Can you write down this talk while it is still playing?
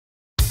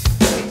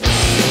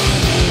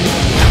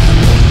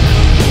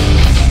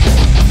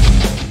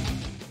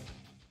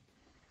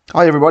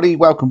Hi everybody,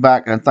 welcome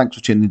back and thanks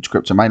for tuning into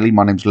Crypto Mainly.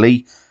 My name's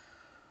Lee.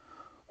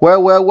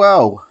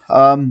 Bitcoin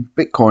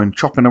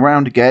chopping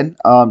around again.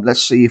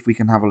 Let's see if we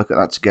can have a look at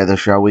that together,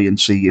 shall we, and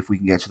see if we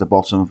can get to the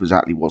bottom of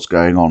exactly what's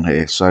going on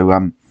here.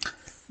 So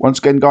once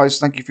again, guys,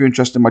 thank you for your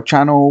interest in my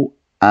channel.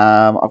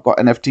 I've got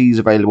NFTs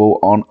available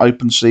on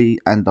Opensea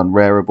and on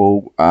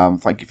Rarible.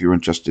 Thank you for your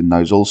interest in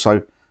those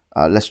also.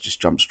 Let's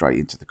just jump straight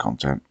into the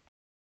content.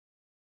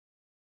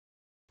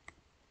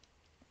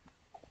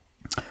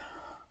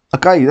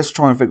 Okay, let's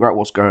try and figure out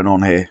what's going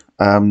on here.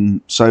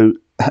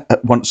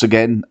 Once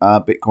again,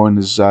 Bitcoin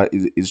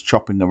is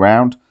chopping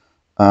around.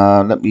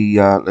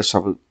 Let's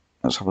have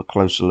a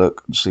closer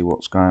look and see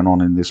what's going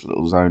on in this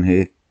little zone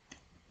here.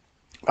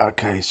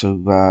 Okay,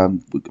 so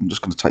I'm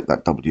just going to take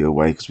that W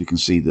away because we can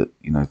see that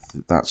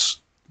that's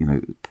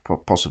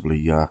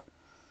possibly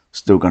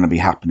still going to be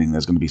happening.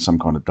 There's going to be some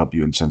kind of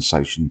W and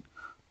sensation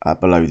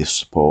below this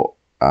support,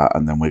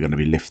 and then we're going to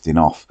be lifting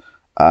off.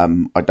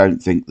 I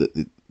don't think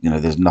that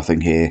there's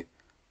nothing here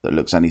that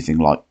looks anything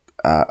like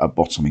a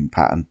bottoming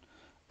pattern.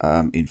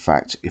 In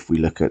fact, if we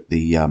look at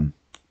the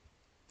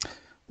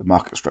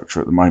market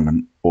structure at the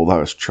moment,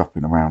 although it's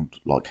chopping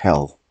around like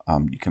hell,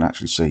 you can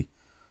actually see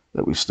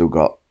that we've still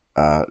got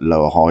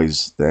lower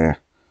highs there.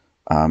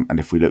 And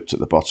if we looked at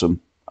the bottom,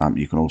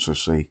 you can also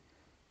see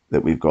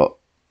that we've got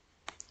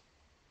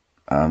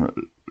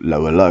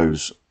lower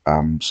lows.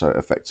 So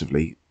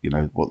effectively,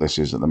 what this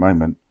is at the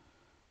moment,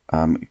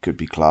 it could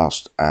be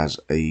classed as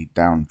a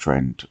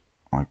downtrend.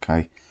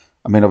 Okay,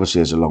 I mean, obviously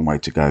there's a long way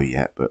to go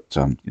yet, but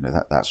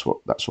that's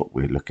what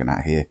we're looking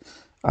at here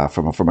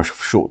from a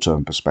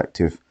short-term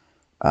perspective,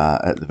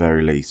 at the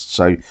very least.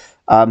 So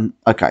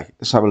okay,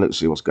 let's have a look,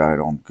 see what's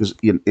going on, because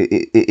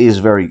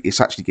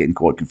it's actually getting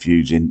quite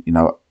confusing,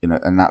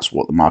 and that's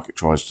what the market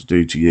tries to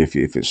do to you if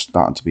it's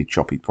starting to be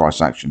choppy price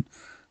action.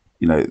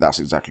 That's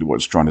exactly what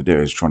it's trying to do.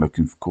 It's trying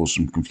to cause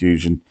some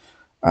confusion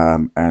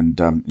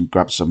and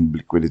grab some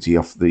liquidity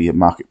off the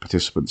market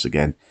participants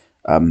again.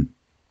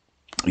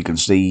 You can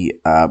see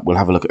we'll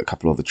have a look at a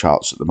couple of the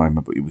charts at the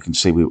moment, but we can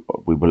see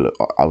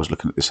I was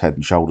looking at this head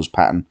and shoulders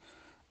pattern.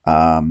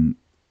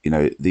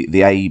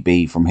 The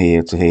AB from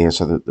here to here,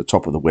 so the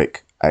top of the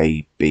wick,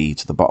 AB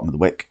to the bottom of the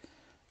wick,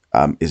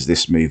 is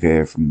this move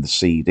here from the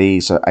CD.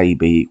 So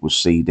AB equals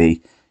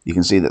CD. You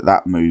can see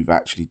that move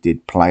actually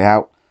did play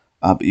out,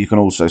 but you can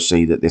also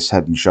see that this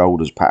head and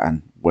shoulders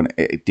pattern, when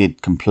it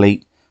did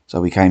complete,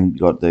 so we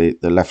got the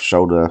left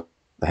shoulder,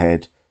 the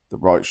head, the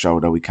right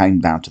shoulder, we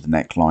came down to the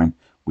neckline,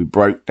 we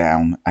broke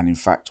down, and in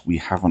fact we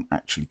haven't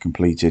actually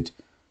completed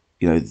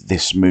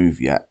this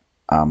move yet,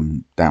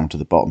 down to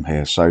the bottom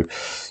here. So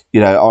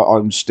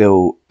I'm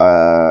still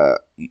on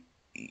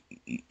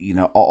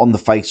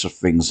the face of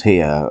things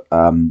here,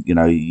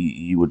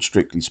 you would,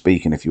 strictly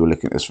speaking, if you were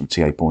looking at this from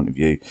TA point of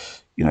view,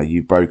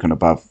 you've broken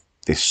above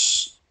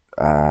this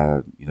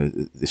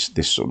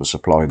this sort of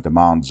supply and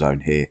demand zone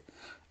here,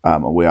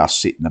 and we are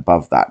sitting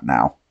above that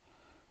now.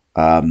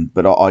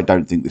 But I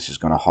don't think this is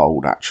going to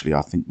hold. Actually,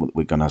 I think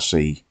we're going to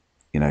see,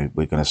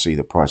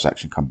 the price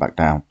action come back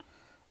down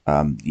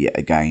yet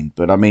again.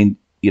 But I mean,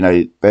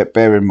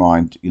 bear in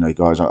mind,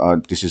 guys,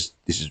 this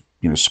is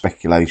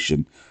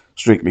speculation.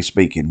 Strictly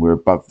speaking, we're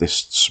above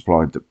this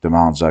supply and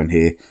demand zone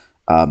here,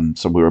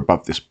 so we're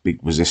above this big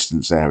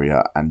resistance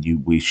area, and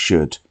we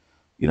should,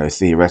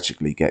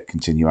 theoretically get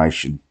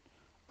continuation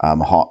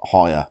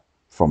higher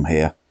from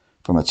here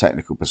from a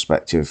technical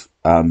perspective.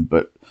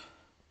 But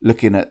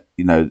looking at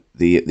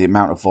the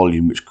amount of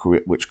volume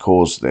which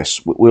caused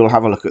this, we'll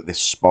have a look at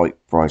this spike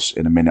price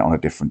in a minute on a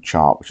different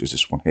chart, which is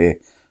this one here,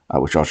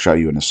 which I'll show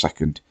you in a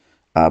second,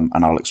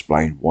 and I'll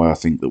explain why I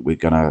think that we're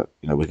gonna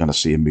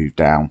see a move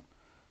down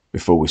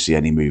before we see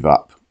any move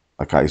up.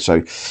 Okay,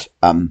 so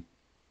and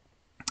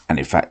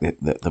in fact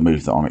the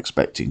move that I'm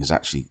expecting is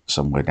actually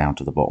somewhere down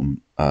to the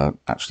bottom,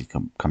 actually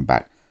come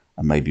back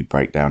and maybe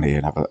break down here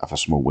and have a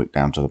small wick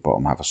down to the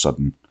bottom, have a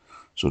sudden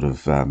sort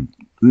of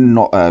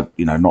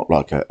not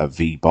like a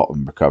V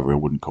bottom recovery, I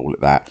wouldn't call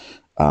it that,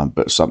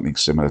 but something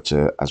similar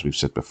to, as we've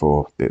said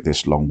before,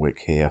 this long wick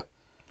here.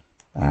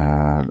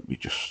 Let me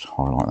just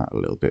highlight that a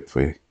little bit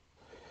for you.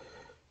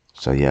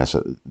 So yeah,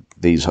 so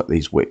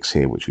these wicks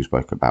here, which we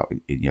spoke about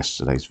in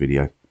yesterday's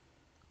video,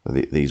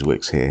 these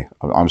wicks here,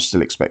 I'm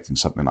still expecting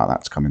something like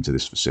that to come into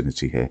this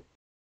vicinity here.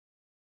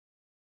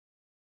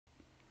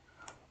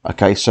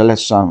 Okay, so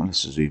let's zoom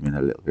in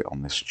a little bit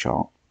on this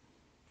chart.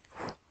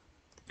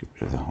 Get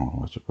rid of the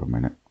highlighter for a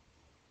minute.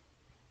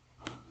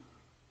 Let's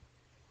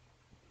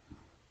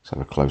have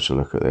a closer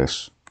look at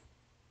this.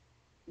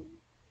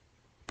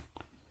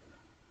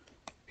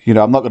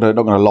 I'm not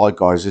gonna lie,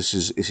 guys. This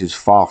is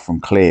far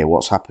from clear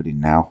what's happening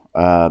now.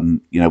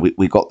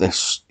 We got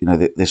this,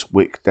 this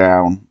wick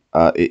down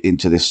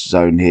into this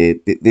zone here.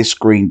 This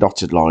green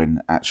dotted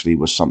line actually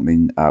was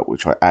something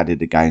which I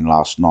added again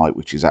last night,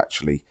 which is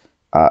actually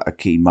a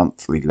key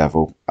monthly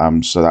level.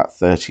 So that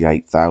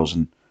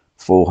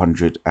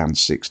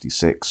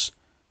 38,466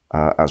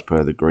 as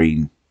per the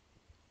green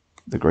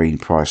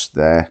price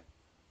there,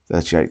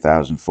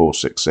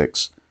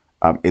 38,466.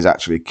 is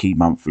actually a key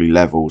monthly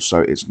level, so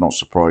it's not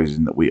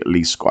surprising that we at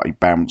least got a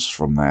bounce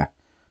from there.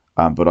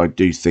 But I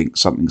do think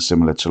something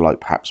similar to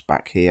like perhaps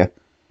back here.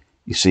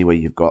 You see where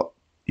you've got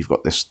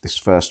this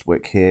first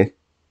wick here,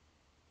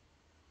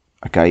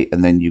 okay,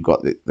 and then you've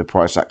got the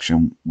price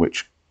action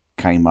which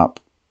came up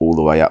all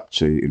the way up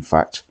to, in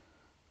fact,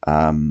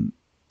 you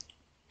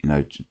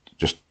know,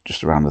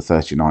 just around the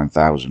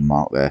 39,000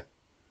 mark there,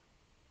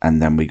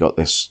 and then we got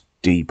this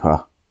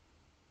deeper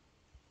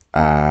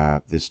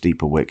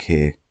wick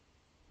here.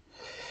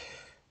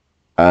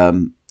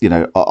 You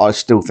know, I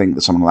still think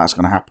that something like that's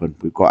going to happen.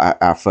 We've got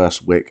our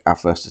first wick, our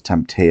first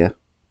attempt here,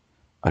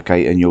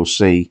 okay, and you'll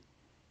see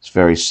it's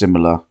very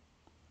similar.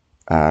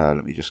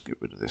 Let me just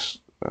get rid of this,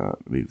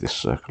 move this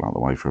circle out of the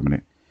way for a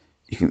minute.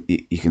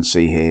 You can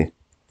see here,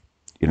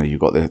 you know, you've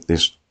got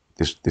this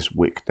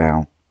wick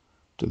down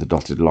to the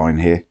dotted line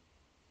here,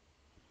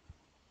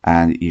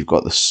 and you've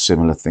got the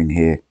similar thing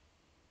here.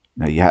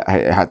 You know, you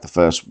had the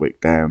first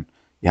wick down,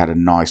 you had a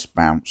nice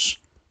bounce.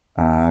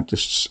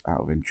 Just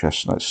out of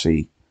interest, let's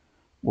see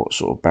what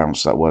sort of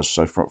bounce that was.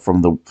 So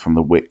from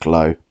the wick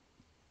low,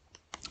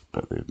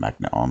 put the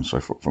magnet on. So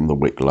from the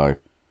wick low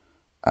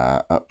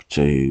up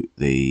to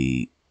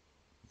the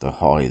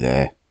high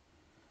there.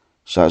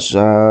 So that's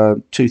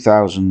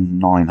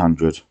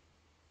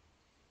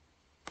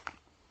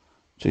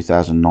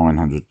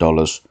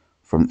 $2,900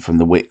 from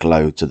the wick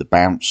low to the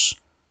bounce.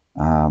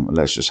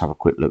 Let's just have a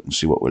quick look and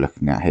see what we're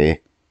looking at here.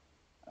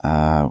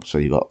 So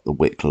you got the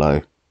wick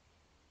low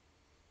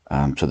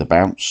to the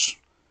bounce.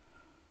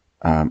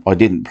 I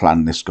didn't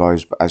plan this,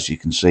 guys, but as you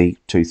can see,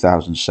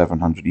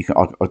 2,700. You can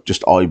I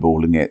just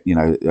eyeballing it, you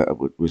know,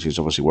 which is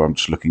obviously where I'm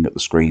just looking at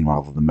the screen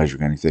rather than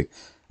measuring anything.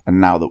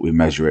 And now that we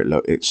measure it,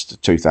 look, it's the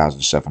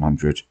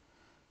 2,700.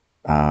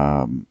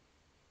 You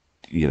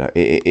know,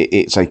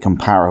 it's a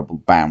comparable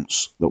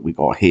bounce that we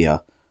got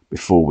here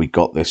before we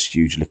got this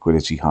huge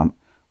liquidity hunt.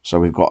 So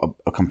we've got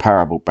a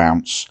comparable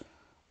bounce.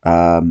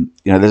 You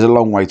know, there's a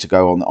long way to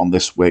go on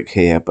this wick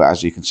here, but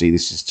as you can see,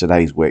 this is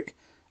today's wick,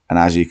 and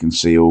as you can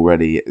see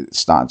already, it's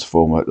starting to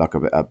form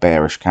a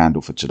bearish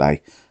candle for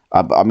today.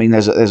 But I mean,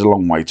 there's a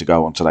long way to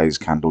go on today's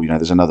candle. You know,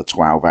 there's another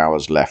 12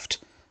 hours left,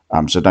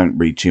 so don't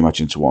read too much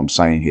into what I'm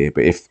saying here.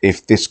 But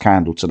if this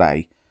candle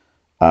today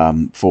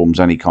forms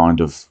any kind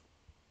of,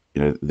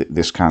 you know,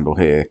 this candle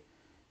here,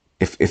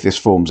 if this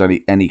forms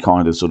any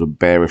kind of sort of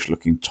bearish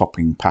looking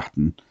topping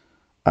pattern,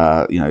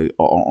 you know,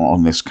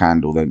 on this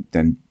candle,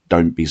 then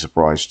don't be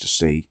surprised to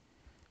see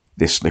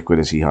this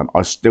liquidity hunt.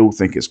 I still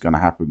think it's going to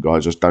happen,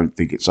 guys. I just don't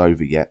think it's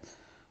over yet.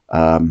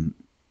 You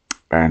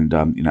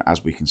know,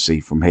 as we can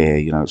see from here,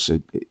 you know,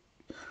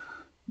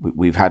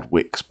 we've had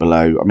wicks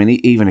below. I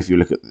mean, even if you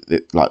look at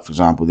it, like for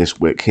example, this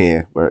wick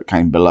here where it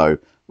came below,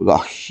 we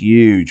got a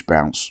huge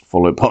bounce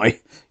followed by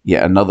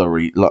yet another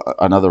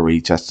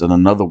retest and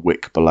another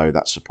wick below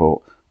that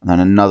support, and then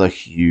another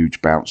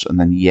huge bounce, and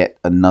then yet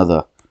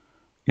another,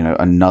 you know,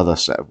 another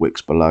set of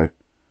wicks below.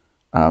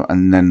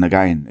 And then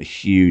again, a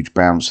huge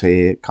bounce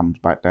here, comes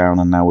back down,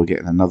 and now we're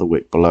getting another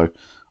wick below.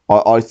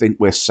 I think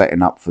we're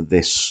setting up for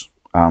this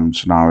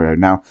scenario.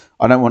 Now,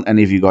 I don't want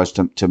any of you guys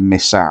to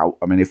miss out.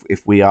 I mean,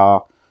 if we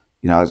are,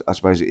 you know, I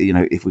suppose, you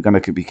know, if we're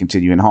going to be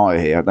continuing higher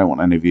here, I don't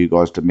want any of you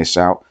guys to miss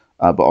out.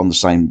 But on the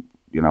same,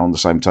 you know, on the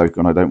same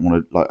token, I don't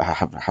want to like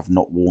have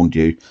not warned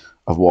you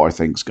of what I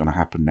think is going to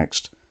happen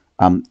next.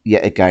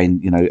 Yet again,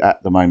 you know,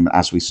 at the moment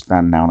as we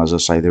stand now, and as I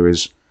say, there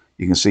is,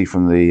 you can see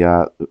from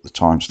the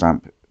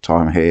timestamp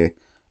time here,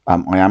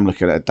 I am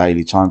looking at a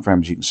daily time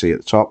frame, as you can see at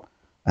the top,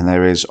 and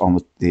there is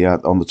on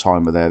the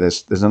timer there,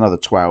 there's another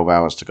 12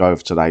 hours to go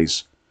for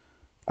today's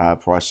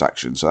price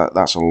action, so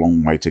that's a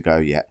long way to go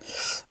yet.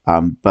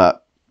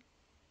 But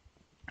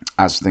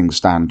as things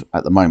stand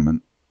at the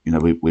moment, you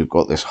know, we've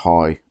got this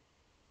high,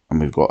 and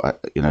we've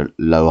got you know,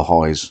 lower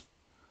highs,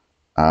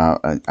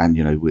 and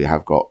you know, we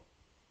have got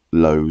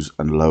lows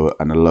and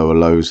lower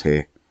lows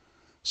here.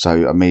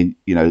 So I mean,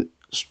 you know,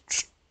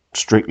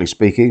 strictly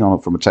speaking,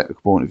 from a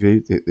technical point of view,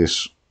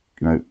 this,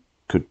 you know,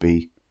 could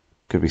be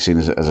seen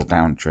as a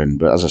downtrend.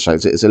 But as I say,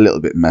 it's a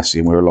little bit messy,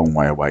 and we're a long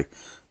way away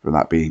from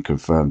that being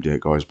confirmed yet,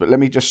 guys. But let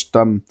me just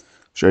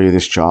show you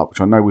this chart,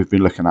 which I know we've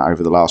been looking at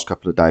over the last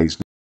couple of days.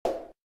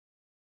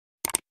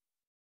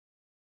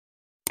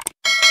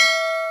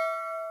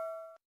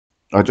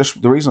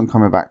 The reason I'm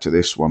coming back to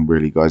this one,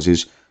 really, guys,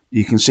 is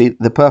you can see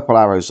the purple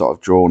arrows that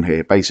I've drawn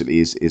here basically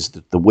is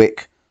the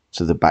wick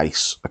to the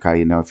base. Okay,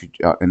 you know, if you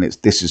and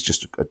this is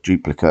just a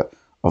duplicate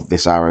of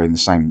this arrow in the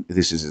same.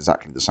 This is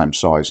exactly the same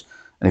size.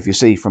 And if you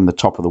see from the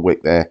top of the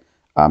wick there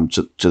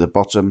to the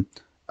bottom,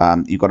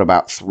 you've got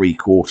about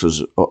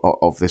 3/4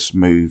 of this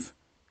move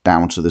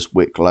down to this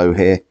wick low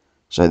here.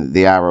 So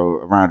the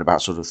arrow around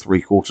about sort of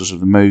 3/4 of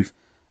the move.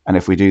 And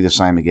if we do the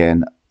same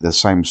again, the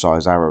same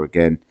size arrow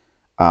again,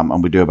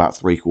 and we do about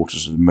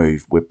 3/4 of the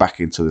move, we're back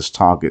into this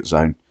target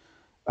zone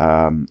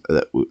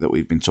that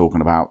we've been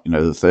talking about. You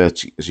know, the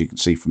 30, as you can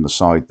see from the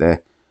side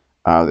there.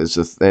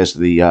 There's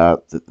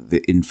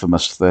the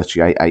infamous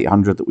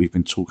 38,800 that we've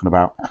been talking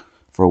about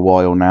for a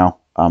while now.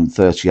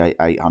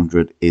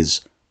 38,800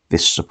 is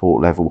this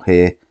support level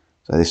here.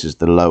 So So this is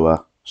the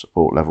lower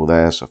support level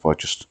there. So if I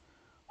just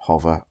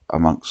hover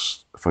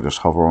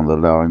on the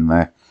line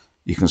there,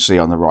 you can see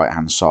on the right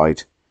hand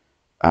side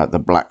the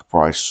black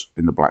price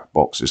in the black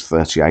box is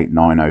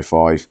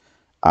 38,905.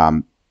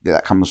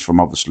 That comes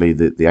from obviously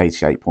the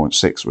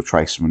 88.6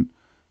 retracement,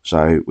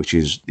 so which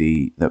is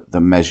the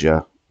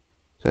measure.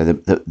 So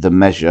the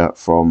measure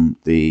from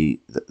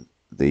the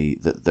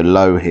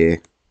low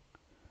here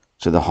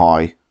to the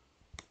high,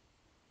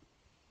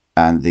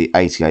 and the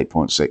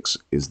 88.6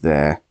 is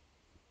there,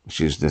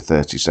 which is the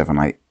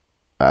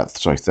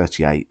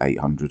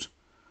 38,800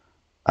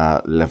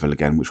 level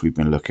again, which we've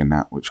been looking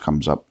at, which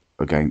comes up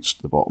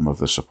against the bottom of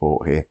the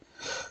support here,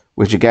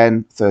 which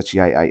again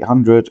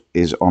 38,800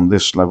 is on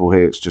this level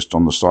here. It's just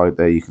on the side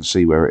there. You can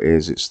see where it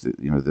is. It's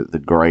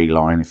the grey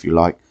line, if you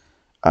like,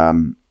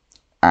 and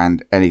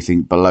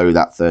anything below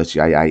that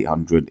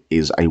 38,800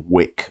 is a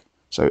wick.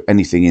 So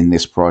anything in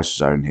this price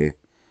zone here,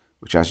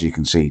 which as you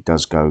can see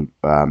does go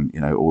all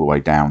the way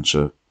down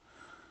to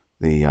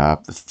the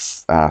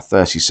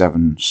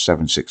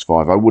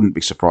 37,765. I wouldn't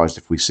be surprised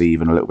if we see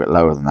even a little bit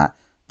lower than that,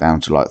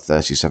 down to like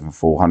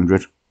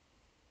 37,400.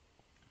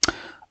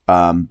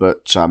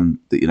 What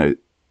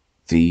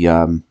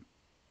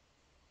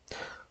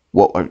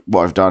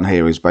I've done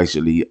here is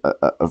basically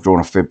I've drawn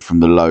a fib from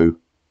the low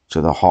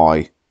to the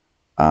high,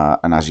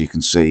 and as you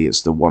can see,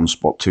 it's the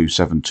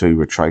 1.272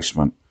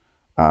 retracement.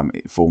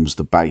 It forms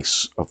the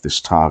base of this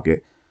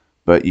target,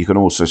 but you can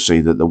also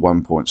see that the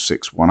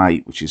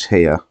 1.618, which is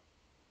here,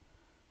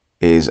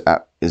 is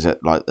at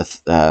like the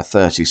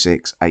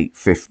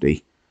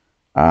 36,850.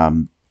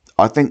 I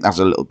think that's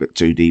a little bit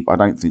too deep. I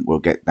don't think we'll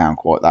get down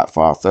quite that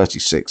far.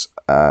 36.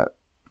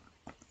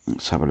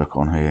 Let's have a look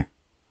on here.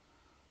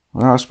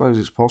 Well, I suppose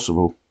it's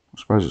possible.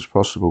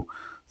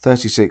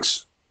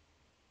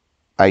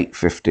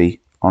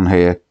 36,850 on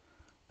here.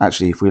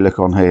 Actually, if we look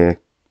on here,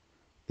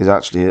 is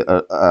actually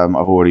I've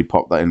already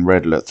popped that in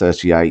red at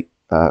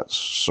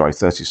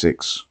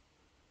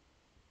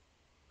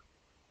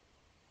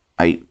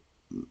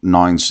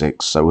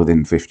 36,896. So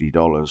within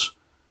 $50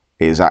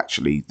 is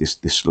actually this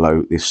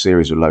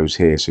series of lows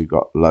here. So you've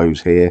got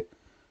lows here,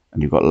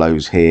 and you've got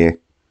lows here.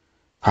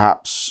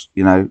 Perhaps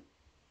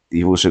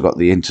you've also got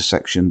the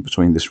intersection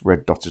between this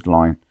red dotted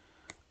line,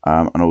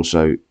 and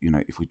also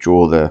if we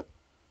draw the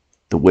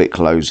wick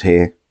lows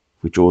here,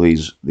 if we draw the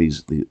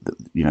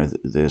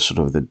sort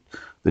of the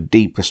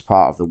deepest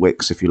part of the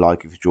wicks, if you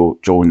like, if you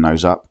join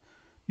those up,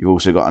 you've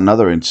also got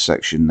another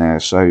intersection there.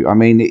 So I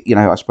mean,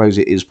 I suppose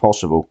it is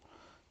possible.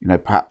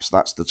 Perhaps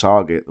that's the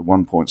target, the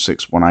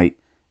 1.618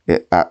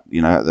 at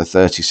the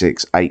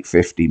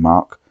 36,850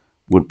 mark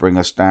would bring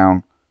us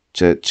down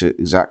to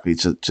exactly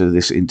to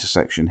this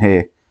intersection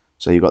here.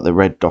 So you've got the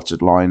red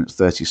dotted line at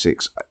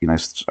 36,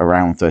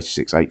 around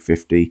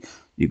 36,850.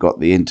 You've got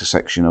the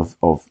intersection of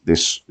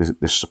this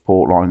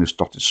support line, this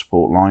dotted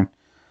support line.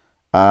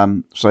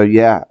 So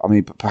yeah, I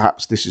mean,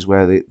 perhaps this is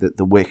where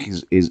the wick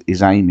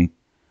is aiming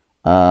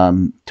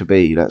to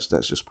be. Let's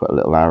just put a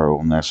little arrow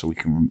on there so I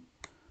can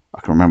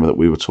remember that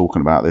we were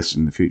talking about this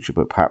in the future.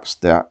 But perhaps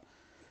that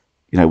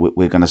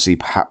we're going to see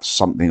perhaps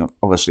something.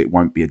 Obviously, it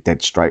won't be a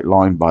dead straight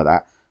line by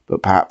that,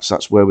 but perhaps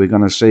that's where we're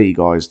going to see,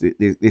 guys,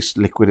 this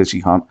liquidity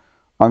hunt.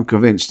 I'm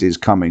convinced is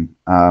coming,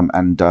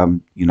 and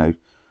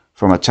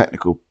from a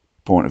technical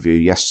point of view,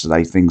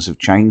 yesterday things have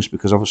changed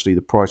because obviously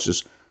the price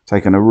has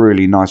taken a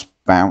really nice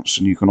bounce,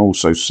 and you can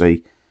also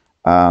see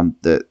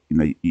that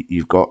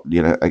you've got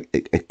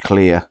a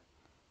clear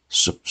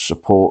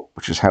support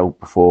which is held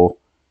before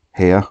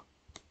here.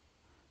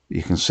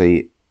 You can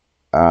see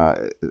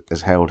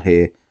is held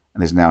here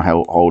and is now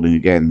holding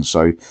again.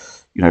 So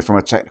from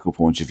a technical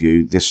point of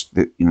view,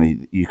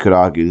 you could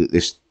argue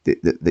that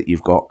that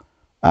you've got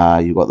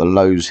the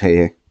lows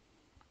here,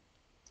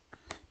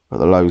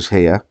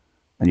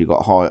 and you've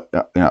got high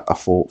a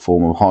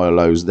form of higher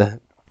lows there.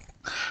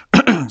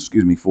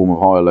 Excuse me, form of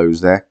higher lows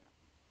there.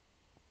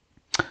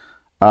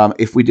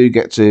 If we do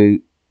get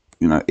to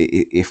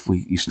if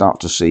you start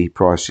to see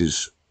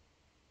prices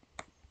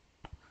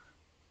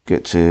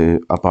get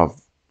to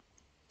above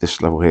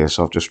this level here,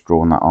 so I've just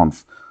drawn that on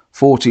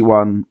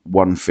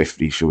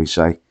 41,150, shall we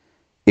say.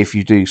 If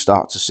you do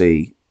start to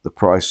see the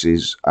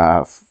prices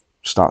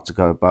start to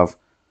go above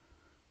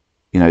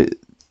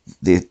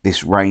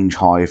this range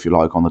high, if you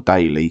like, on the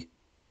daily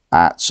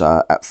at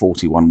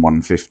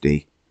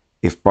 41,150,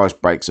 if price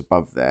breaks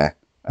above there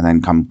and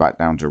then comes back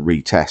down to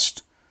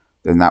retest,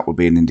 then that would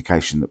be an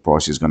indication that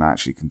price is going to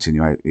actually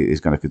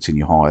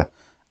continue higher.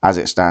 As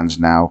it stands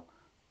now,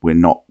 we're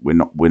not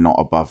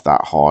above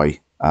that high,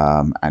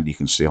 and you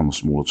can see on the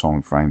smaller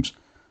time frames,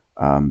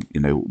 we're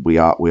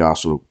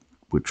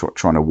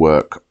trying to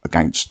work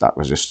against that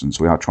resistance.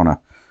 We are trying to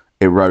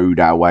erode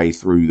our way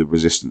through the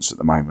resistance at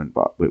the moment,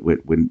 but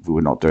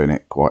we're not doing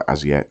it quite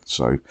as yet.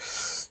 So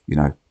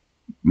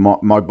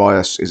my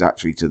bias is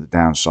actually to the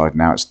downside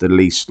now. It's the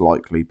least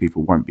likely.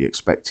 People won't be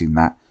expecting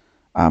that,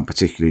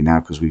 particularly now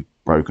because we've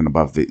broken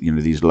above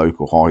these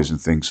local highs and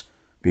things.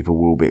 People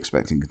will be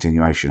expecting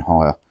continuation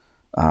higher,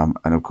 and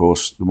of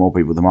course, the more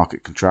people the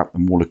market can trap, the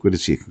more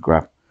liquidity it can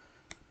grab.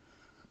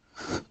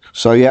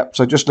 So yeah,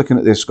 so just looking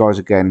at this, guys,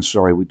 again,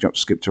 sorry, we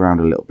skipped around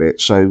a little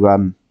bit. So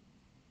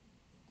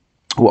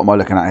what am I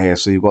looking at here?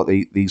 So you've got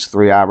these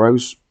three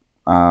arrows,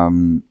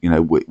 you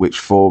know, which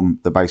form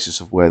the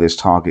basis of where this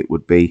target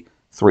would be.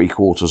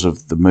 3/4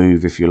 of the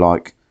move, if you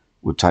like,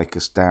 would take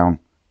us down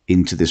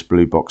into this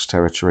blue box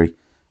territory.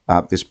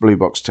 This blue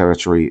box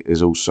territory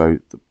is also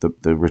the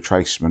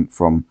retracement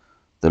from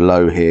the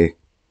low here,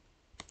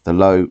 the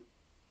low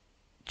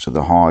to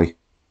the high.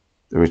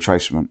 The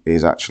retracement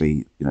is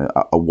actually, you know,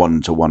 a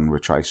 1-to-1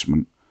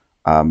 retracement,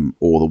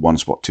 or the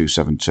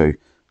 1.272.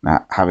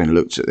 Now, having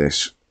looked at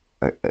this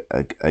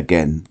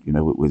again, you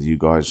know, with you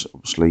guys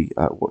obviously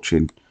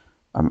watching,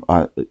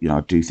 I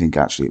do think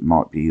actually it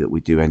might be that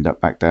we do end up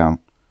back down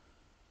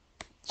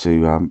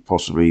to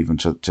possibly even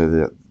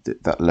to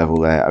that level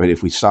there. I mean,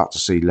 if we start to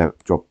see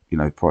drop, you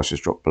know,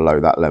 prices drop below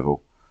that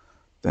level,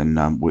 then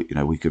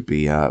we could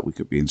be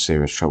in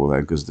serious trouble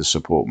there, because the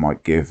support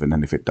might give, and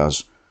then if it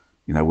does,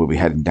 you know, we'll be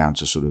heading down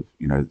to sort of,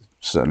 you know,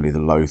 certainly the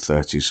low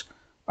 30s,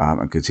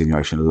 and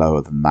continuation lower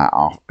than that,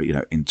 you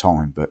know, in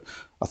time. But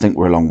I think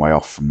we're a long way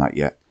off from that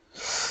yet.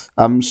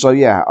 So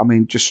yeah, I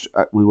mean, just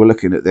we were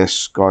looking at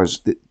this, guys.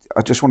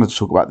 I just wanted to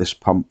talk about this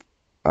pump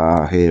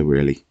here,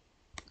 really.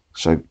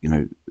 So, you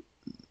know,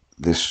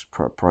 this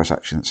price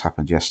action that's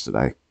happened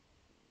yesterday.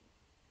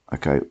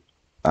 Okay,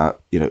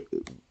 you know,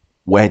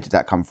 where did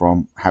that come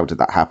from? How did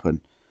that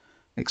happen?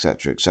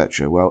 Etc.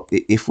 etc. Well,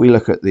 if we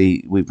look at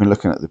we've been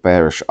looking at the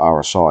bearish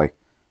RSI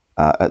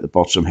at the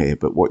bottom here,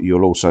 but what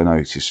you'll also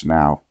notice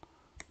now,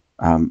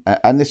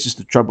 and this is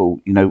the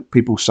trouble, you know,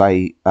 people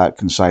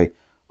can say,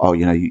 oh,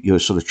 you know, you're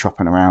sort of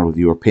chopping around with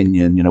your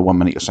opinion. You know, 1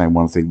 minute you're saying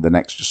one thing, the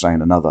next you're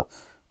saying another.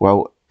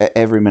 Well,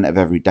 every minute of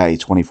every day,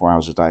 24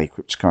 hours a day,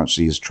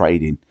 cryptocurrency is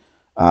trading,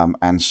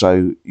 and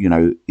so, you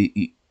know,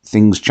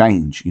 things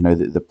change. You know,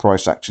 the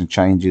price action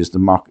changes, the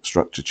market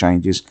structure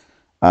changes.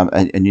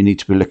 And you need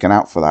to be looking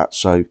out for that.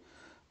 So,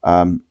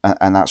 and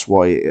that's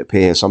why it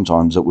appears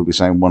sometimes that we'll be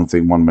saying one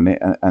thing 1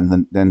 minute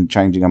and then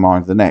changing our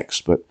mind the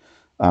next. But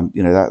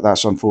you know,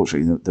 that's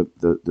unfortunately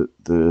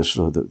the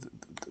sort of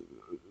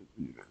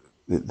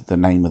the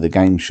name of the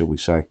game, shall we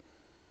say?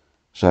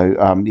 So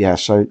yeah,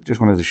 so just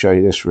wanted to show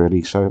you this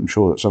really. So I'm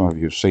sure that some of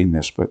you have seen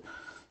this, but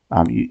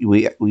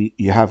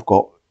you have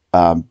got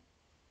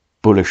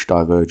bullish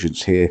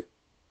divergence here.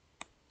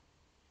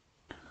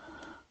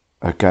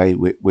 Okay,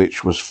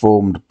 which was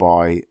formed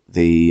by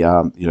the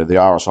you know, the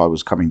RSI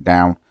was coming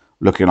down,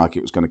 looking like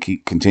it was going to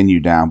continue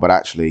down, but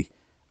actually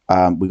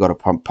we got a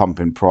pump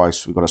in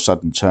price. We got a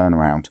sudden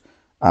turnaround,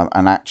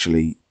 and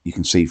actually you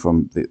can see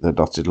from the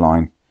dotted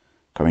line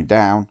coming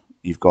down,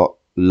 you've got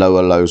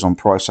lower lows on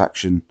price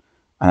action,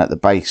 and at the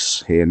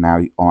base here now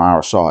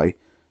on RSI,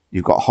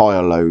 you've got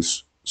higher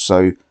lows.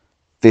 So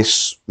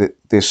this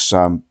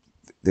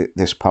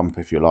pump,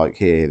 if you like,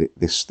 here,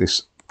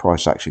 this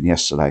price action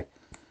yesterday,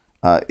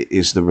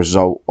 is the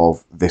result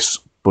of this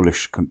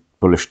bullish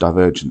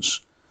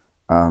divergence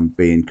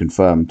being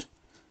confirmed.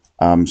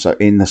 So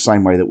in the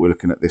same way that we're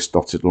looking at this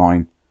dotted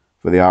line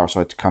for the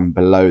RSI to come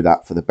below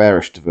that for the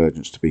bearish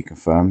divergence to be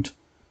confirmed,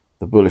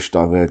 the bullish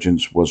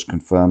divergence was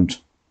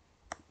confirmed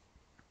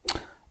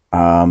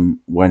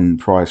when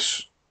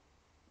price,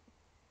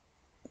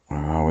 where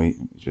are we? Let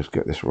me just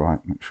get this right,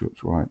 make sure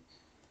it's right.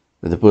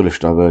 The bullish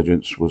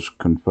divergence was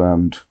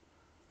confirmed,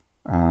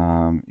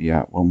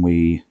 yeah, when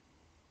we,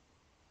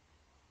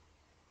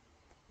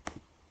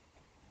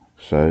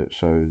 so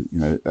you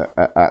know,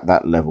 at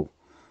that level.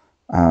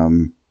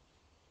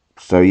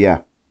 So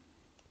yeah,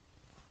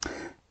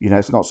 you know,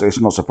 it's not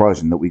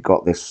surprising that we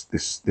got this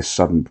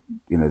sudden,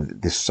 you know,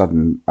 this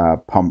sudden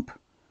pump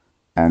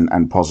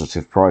and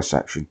positive price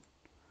action.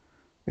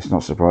 It's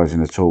not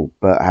surprising at all.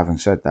 But having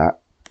said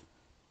that,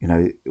 you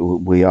know,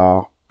 we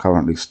are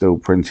currently still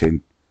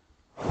printing,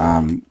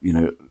 you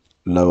know,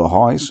 lower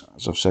highs,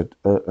 as I said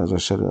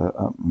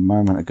a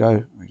moment ago.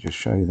 Let me just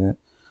show you that.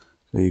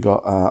 So you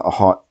got a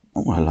high.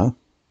 Oh, hello.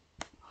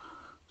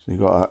 So you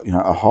got you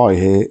know, a high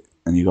here,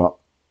 and you got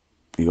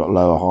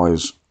lower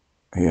highs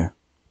here.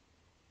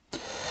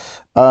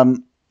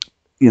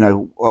 You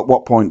know, at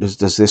what point does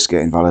this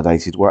get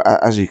invalidated? Well,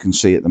 as you can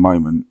see at the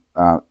moment,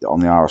 on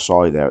the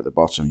RSI there at the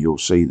bottom, you'll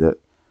see that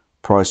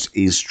price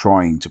is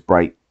trying to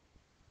break.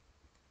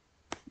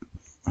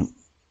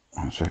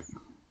 One sec.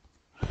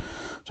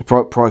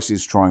 So price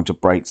is trying to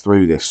break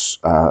through this,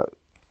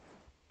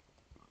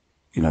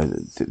 you know,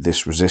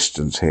 this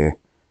resistance here,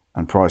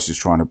 and price is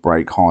trying to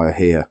break higher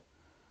here.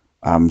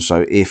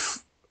 So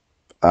if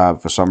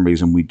for some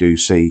reason we do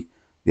see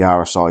the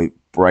RSI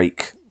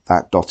break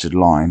that dotted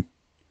line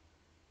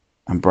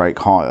and break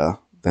higher,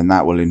 then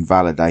that will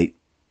invalidate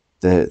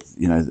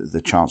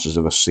the chances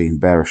of us seeing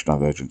bearish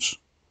divergence.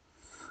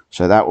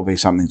 So that will be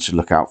something to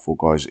look out for,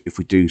 guys. If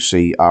we do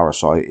see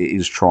RSI, it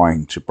is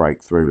trying to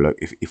break through. Look,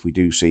 if we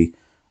do see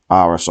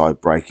RSI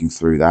breaking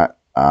through that,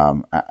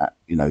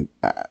 you know,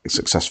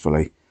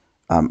 successfully,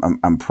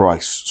 and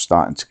price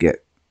starting to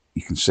get,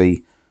 you can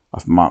see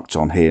I've marked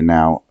on here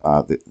now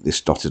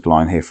this dotted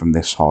line here from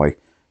this high.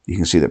 You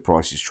can see that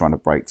price is trying to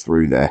break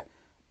through there.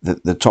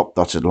 The top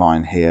dotted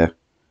line here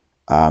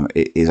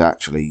it is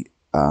actually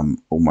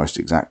almost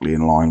exactly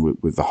in line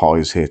with the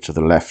highs here to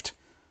the left.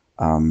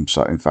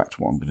 So in fact,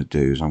 what I'm going to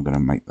do is I'm going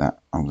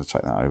to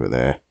take that over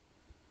there,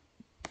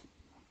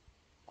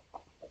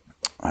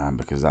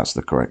 because that's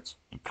the correct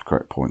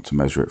point to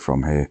measure it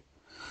from here.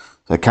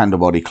 So candle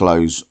body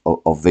close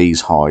of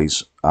these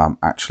highs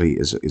actually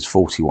is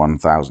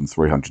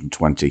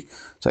 41,320.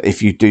 So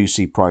if you do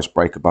see price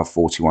break above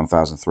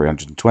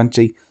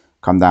 41,320,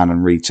 come down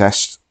and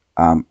retest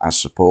as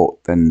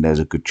support, then there's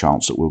a good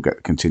chance that we'll get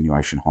the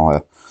continuation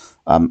higher.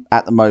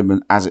 At the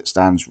moment, as it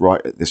stands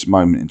right at this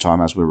moment in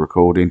time, as we're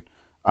recording,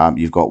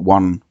 you've got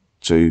 1,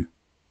 2,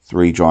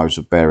 3 drives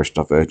of bearish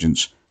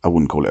divergence. I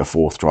wouldn't call it a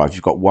fourth drive.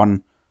 You've got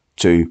 1,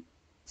 2,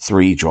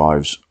 3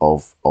 drives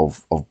of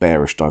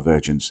bearish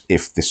divergence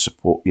if this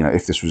support,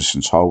 if this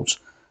resistance holds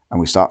and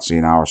we start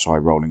seeing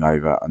RSI rolling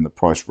over and the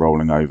price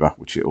rolling over,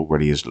 which it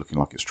already is looking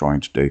like it's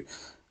trying to do,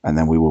 and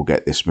then we will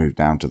get this move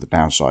down to the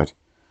downside.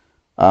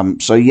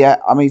 So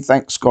yeah, I mean,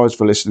 thanks guys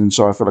for listening.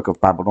 Sorry, I feel like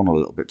I've babbled on a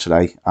little bit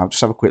today. I'll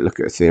just have a quick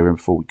look at Ethereum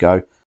before we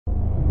go.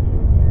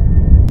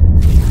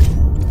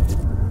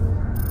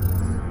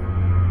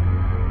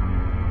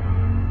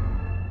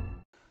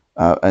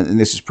 And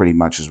this is pretty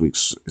much as we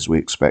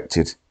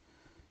expected.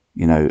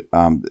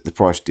 The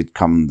price did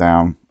come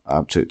down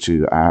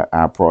to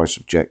our price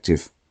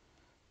objective,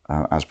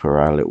 as per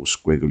our little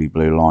squiggly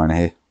blue line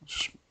here.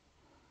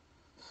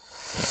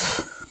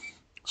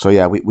 So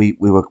yeah,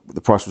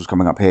 the price was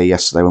coming up here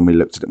yesterday when we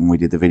looked at it, when we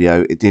did the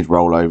video. It did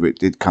roll over, it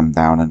did come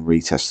down and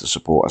retest the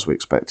support as we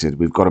expected.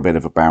 We've got a bit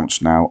of a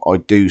bounce now. I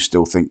do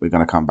still think we're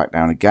going to come back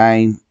down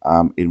again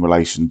in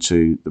relation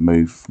to the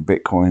move from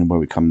Bitcoin, where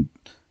we come,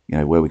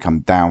 where we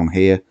come down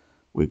here.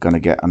 We're going to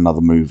get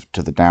another move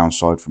to the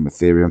downside from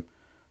Ethereum,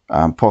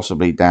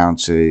 possibly down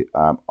to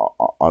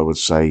I would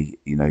say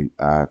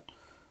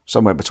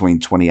somewhere between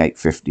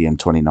 2850 and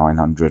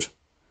 2900,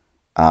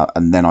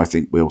 and then I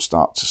think we'll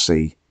start to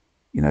see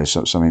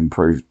some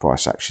improved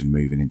price action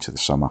moving into the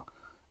summer.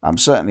 I'm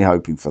certainly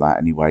hoping for that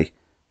anyway.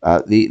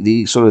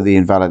 The sort of the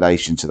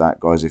invalidation to that,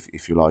 guys,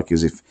 if you like,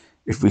 is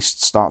if we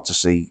start to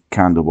see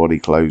candle body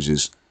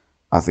closes,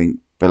 I think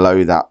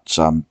below that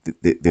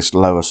this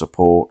lower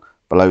support,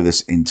 below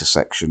this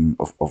intersection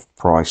of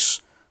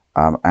price,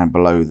 and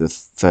below the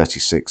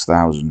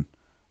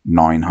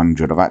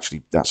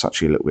 36,900. That's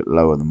actually a little bit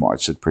lower than what I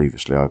said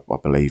previously, I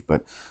believe.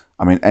 But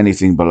I mean,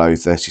 anything below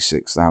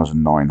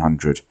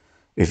 36,900,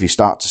 if you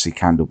start to see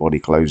candle body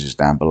closes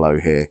down below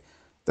here,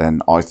 then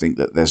I think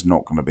that there's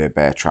not going to be a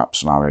bear trap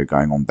scenario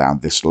going on down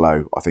this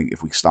low. I think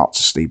if we start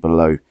to see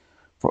below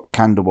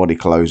candle body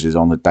closes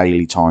on the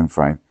daily time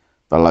frame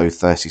below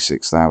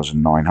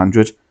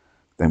 36,900,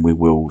 then we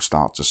will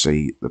start to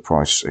see the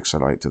price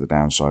accelerate to the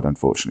downside,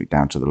 unfortunately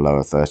down to the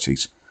lower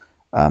 30s.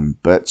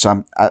 But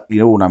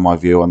you all know my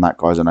view on that,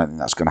 guys. I don't think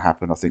that's going to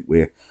happen. I think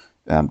we're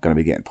going to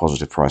be getting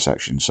positive price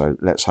action. So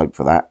let's hope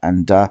for that.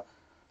 And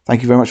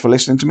thank you very much for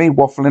listening to me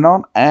waffling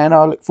on, and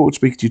I look forward to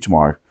speaking to you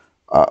tomorrow.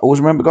 Always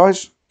remember,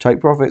 guys,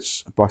 take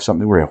profits and buy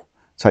something real.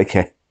 Take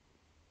care.